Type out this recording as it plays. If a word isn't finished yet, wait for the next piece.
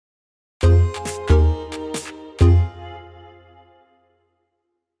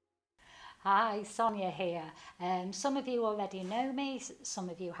Hi, Sonia here. Some of you already know me, some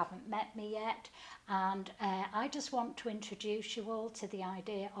of you haven't met me yet, and I just want to introduce you all to the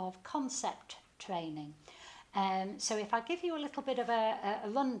idea of concept training. So if I give you a little bit of a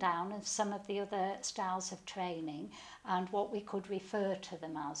rundown of some of the other styles of training and what we could refer to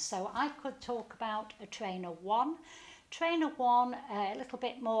them as. So I could talk about a trainer one. Trainer one, a little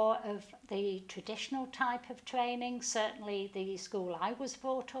bit more of the traditional type of training, certainly the school I was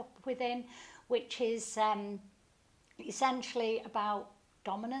brought up within, which is essentially about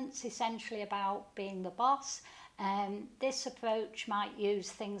dominance, essentially about being the boss. This approach might use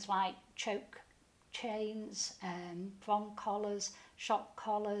things like choke chains, prong collars, shock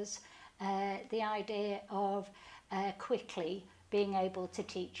collars, the idea of quickly being able to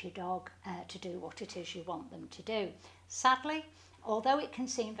teach your dog to do what it is you want them to do. Sadly, although it can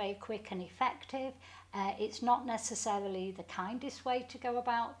seem very quick and effective, it's not necessarily the kindest way to go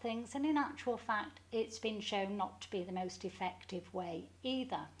about things, and in actual fact it's been shown not to be the most effective way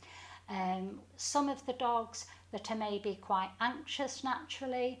either. Some of the dogs that are maybe quite anxious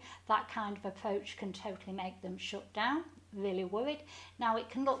naturally, that kind of approach can totally make them shut down, really worried. Now it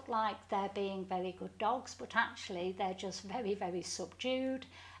can look like they're being very good dogs, but actually they're just very, very subdued.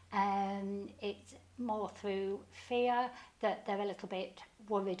 It's more through fear that they're a little bit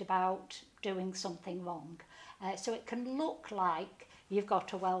worried about doing something wrong. So it can look like you've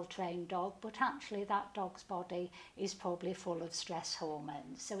got a well-trained dog, but actually that dog's body is probably full of stress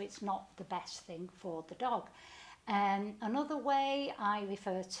hormones, so it's not the best thing for the dog. Another way I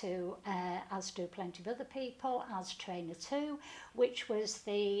refer to, as do plenty of other people, as trainer two, which was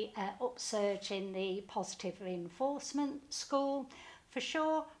the upsurge in the positive reinforcement school. For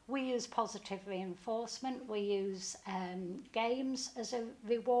sure, we use positive reinforcement, we use games as a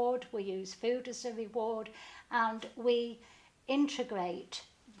reward, we use food as a reward, and we integrate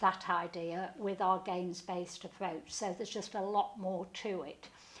that idea with our games-based approach. So there's just a lot more to it.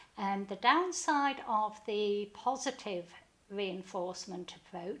 And the downside of the positive reinforcement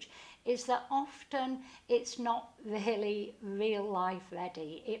approach is that often it's not really real life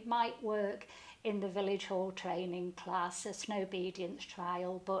ready. It might work in the village hall training class, a snow obedience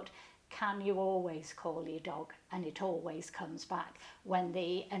trial, but can you always call your dog? And it always comes back when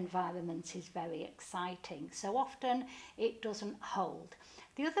the environment is very exciting. So often it doesn't hold.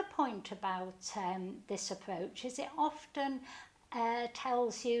 The other point about this approach is it often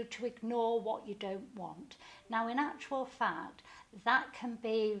tells you to ignore what you don't want. Now, in actual fact, that can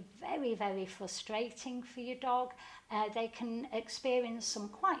be very, very frustrating for your dog. They can experience some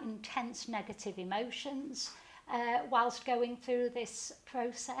quite intense negative emotions whilst going through this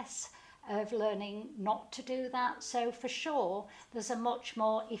process of learning not to do that. So for sure, there's a much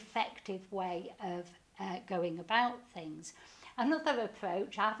more effective way of going about things. Another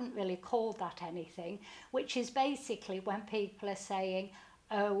approach, I haven't really called that anything, which is basically when people are saying,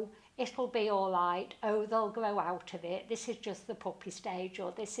 oh, it'll be all right, oh, they'll grow out of it, this is just the puppy stage,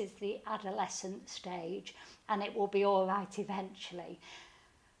 or this is the adolescent stage, and it will be all right eventually.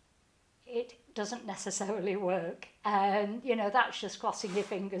 It doesn't necessarily work. You know, that's just crossing your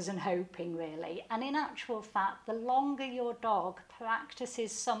fingers and hoping, really. And in actual fact, the longer your dog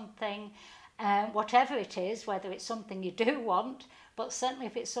practices something, whatever it is, whether it's something you do want, but certainly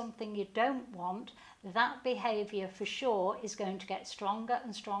if it's something you don't want, that behaviour for sure is going to get stronger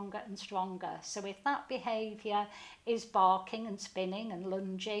and stronger and stronger. So if that behaviour is barking and spinning and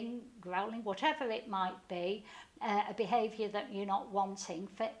lunging, growling, whatever it might be, a behaviour that you're not wanting,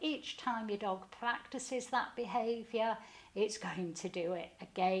 for each time your dog practices that behaviour, it's going to do it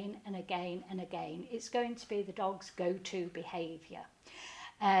again and again and again. It's going to be the dog's go-to behaviour.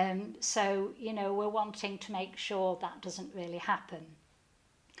 So, you know, we're wanting to make sure that doesn't really happen.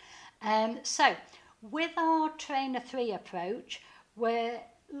 So, with our trainer 3 approach, we're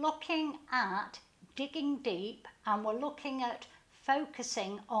looking at digging deep, and we're looking at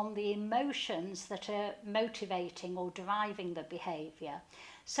focusing on the emotions that are motivating or driving the behaviour.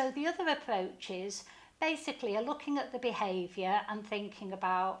 So the other approaches basically are looking at the behaviour and thinking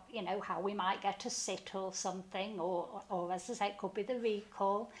about, you know, how we might get a sit or something, or as I say, it could be the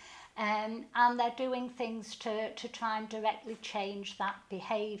recall, and they're doing things to try and directly change that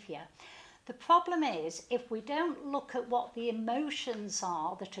behaviour. The problem is, if we don't look at what the emotions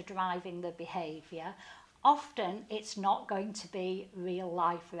are that are driving the behaviour, often it's not going to be real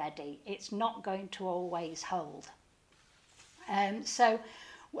life ready. It's not going to always hold. So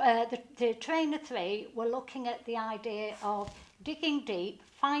the trainer 3, we're looking at the idea of digging deep,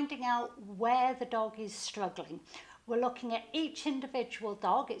 finding out where the dog is struggling. We're looking at each individual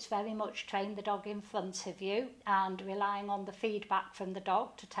dog. It's very much train the dog in front of you and relying on the feedback from the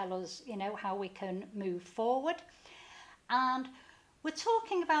dog to tell us, you know, how we can move forward. And we're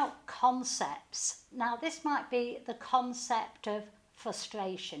talking about concepts. Now, this might be the concept of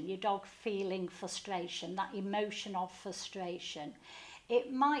frustration, your dog feeling frustration, that emotion of frustration.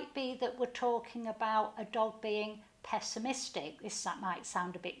 It might be that we're talking about a dog being pessimistic. This might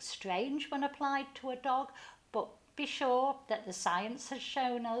sound a bit strange when applied to a dog, but be sure that the science has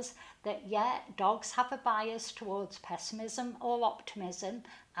shown us that, yeah, dogs have a bias towards pessimism or optimism,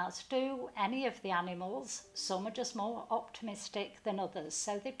 as do any of the animals. Some are just more optimistic than others.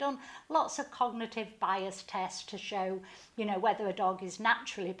 So they've done lots of cognitive bias tests to show, you know, whether a dog is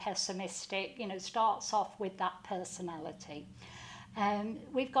naturally pessimistic, you know, starts off with that personality.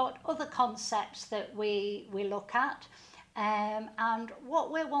 We've got other concepts that we look at, and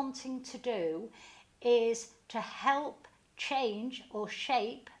what we're wanting to do is to help change or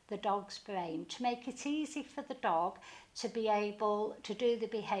shape the dog's brain, to make it easy for the dog to be able to do the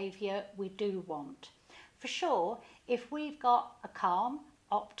behaviour we do want. For sure, if we've got a calm,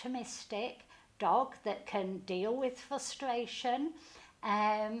 optimistic dog that can deal with frustration,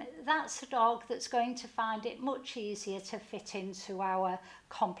 that's a dog that's going to find it much easier to fit into our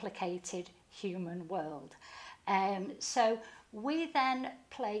complicated human world. So we then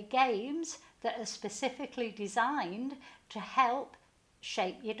play games that are specifically designed to help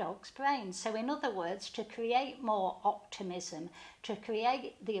shape your dog's brain. So in other words, to create more optimism, to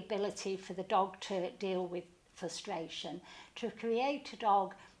create the ability for the dog to deal with frustration, to create a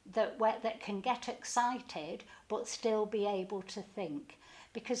dog that can get excited but still be able to think.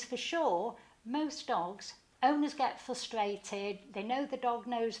 Because for sure, most dogs, owners get frustrated, they know the dog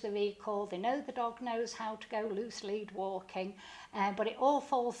knows the recall, they know the dog knows how to go loose lead walking, but it all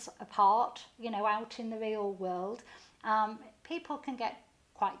falls apart, you know, out in the real world. People can get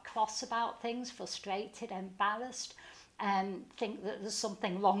quite cross about things, frustrated, embarrassed, think that there's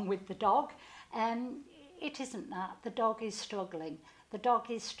something wrong with the dog. It isn't that. The dog is struggling, the dog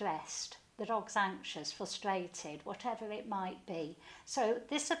is stressed, the dog's anxious, frustrated, whatever it might be. So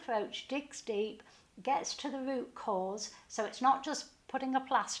this approach digs deep, gets to the root cause, so it's not just putting a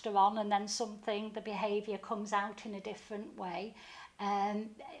plaster on and then the behaviour comes out in a different way.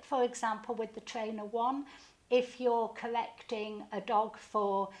 For example, with the trainer one, if you're correcting a dog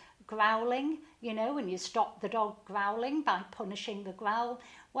for growling, you know, and you stop the dog growling by punishing the growl,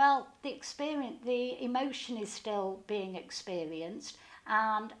 well, the emotion is still being experienced,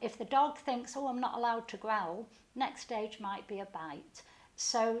 and if the dog thinks, oh, I'm not allowed to growl, next stage might be a bite.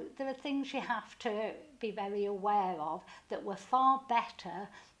 So there are things you have to be very aware of, that we're far better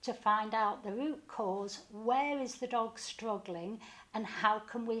to find out the root cause, where is the dog struggling and how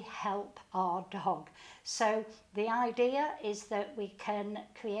can we help our dog. So the idea is that we can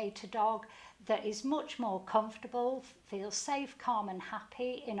create a dog that is much more comfortable, feels safe, calm and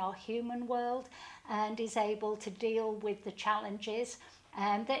happy in our human world, and is able to deal with the challenges.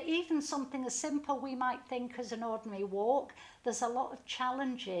 That even something as simple we might think as an ordinary walk, there's a lot of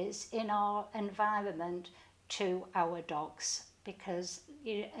challenges in our environment to our dogs, because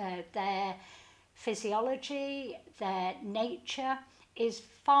their physiology, their nature is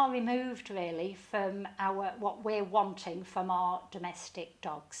far removed really from what we're wanting from our domestic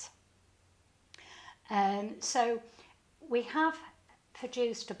dogs. So we have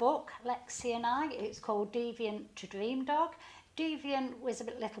produced a book, Lexi and I, it's called Deviant to Dream Dog. Deviant was a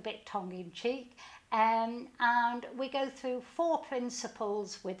little bit tongue-in-cheek, and we go through 4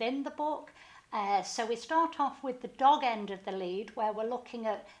 principles within the book. So we start off with the dog end of the lead, where we're looking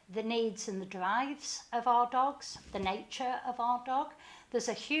at the needs and the drives of our dogs, the nature of our dog. There's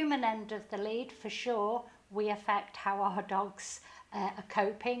a human end of the lead, for sure. We affect how our dogs are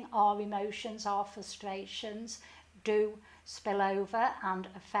coping. Our emotions, our frustrations do spill over and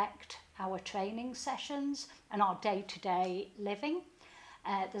affect our training sessions and our day-to-day living.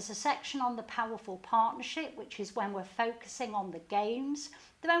 There's a section on the powerful partnership, which is when we're focusing on the games.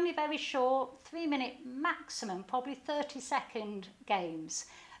 They're only very short, 3-minute maximum, probably 30-second games.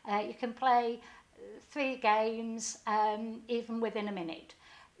 You can play 3 games even within a minute.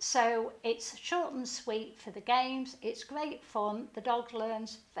 So it's short and sweet for the games. It's great fun. The dog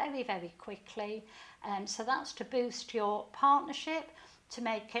learns very, very quickly. So that's to boost your partnership, to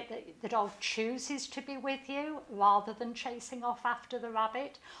make it that the dog chooses to be with you rather than chasing off after the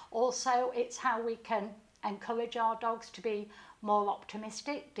rabbit. Also, it's how we can encourage our dogs to be more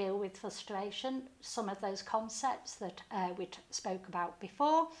optimistic, deal with frustration, some of those concepts that we spoke about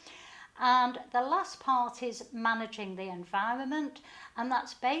before. And the last part is managing the environment, and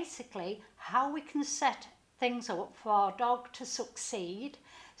that's basically how we can set things up for our dog to succeed,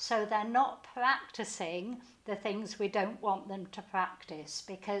 so they're not practicing the things we don't want them to practice,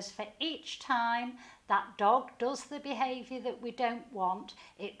 because for each time that dog does the behaviour that we don't want,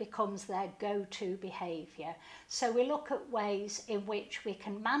 it becomes their go-to behaviour. So we look at ways in which we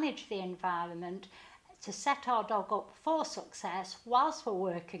can manage the environment to set our dog up for success whilst we're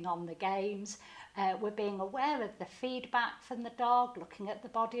working on the games. We're being aware of the feedback from the dog, looking at the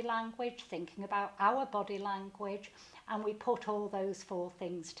body language, thinking about our body language, and we put all those 4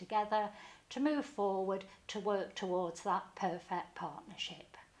 things together to move forward to work towards that perfect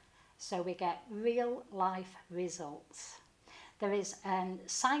partnership. So we get real life results. There is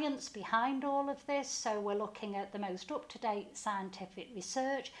science behind all of this, so we're looking at the most up-to-date scientific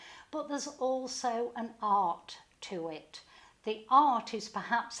research, but there's also an art to it. The art is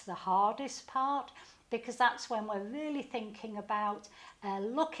perhaps the hardest part, because that's when we're really thinking about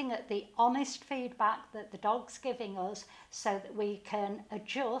looking at the honest feedback that the dog's giving us, so that we can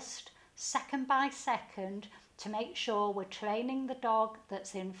adjust second by second to make sure we're training the dog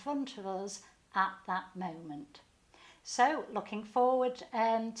that's in front of us at that moment. So looking forward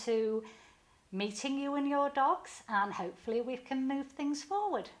to meeting you and your dogs, and hopefully we can move things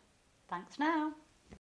forward. Thanks now.